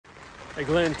Hey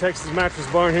Glenn, Texas Mattress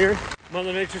Barn here.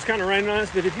 Mother Nature's kind of raining on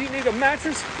us, but if you need a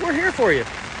mattress, we're here for you.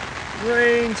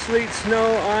 Rain, sleet,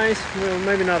 snow, ice, well,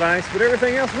 maybe not ice, but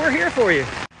everything else, we're here for you.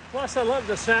 Plus, I love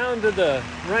the sound of the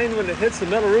rain when it hits the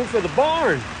metal roof of the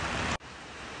barn.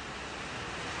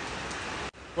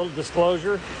 Little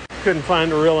disclosure, couldn't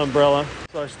find a real umbrella,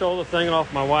 so I stole the thing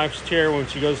off my wife's chair when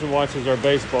she goes and watches our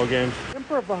baseball games.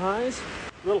 Emperor Baha'is.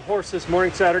 Little hoarse this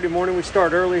morning, Saturday morning. We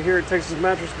start early here at Texas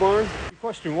Mattress Barn. You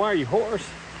question, why are you hoarse?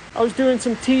 I was doing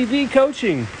some TV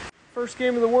coaching. First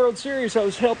game of the World Series, I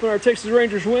was helping our Texas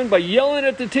Rangers win by yelling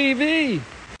at the TV.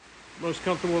 Most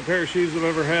comfortable pair of shoes I've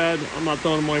ever had. I'm not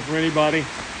throwing them away for anybody.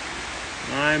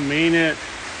 I mean it.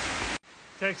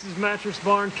 Texas Mattress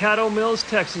Barn, Caddo Mills,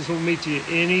 Texas will meet you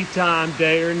anytime,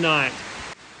 day or night.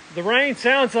 The rain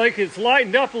sounds like it's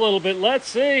lightened up a little bit. Let's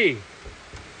see.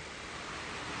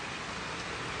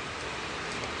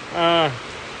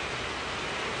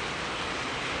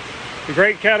 The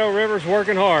Great Caddo River's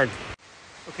working hard.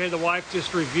 Okay, the wife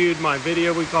just reviewed my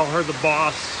video. We call her the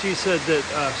boss. She said that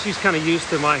she's kind of used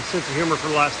to my sense of humor for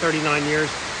the last 39 years.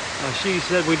 She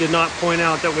said we did not point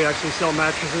out that we actually sell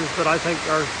mattresses, but I think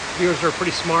our viewers are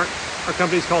pretty smart. Our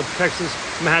company's called Texas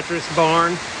Mattress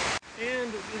Barn.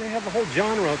 And they have a whole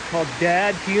genre called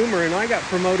dad humor, and I got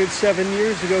promoted 7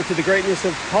 years ago to the greatness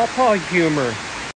of pawpaw humor.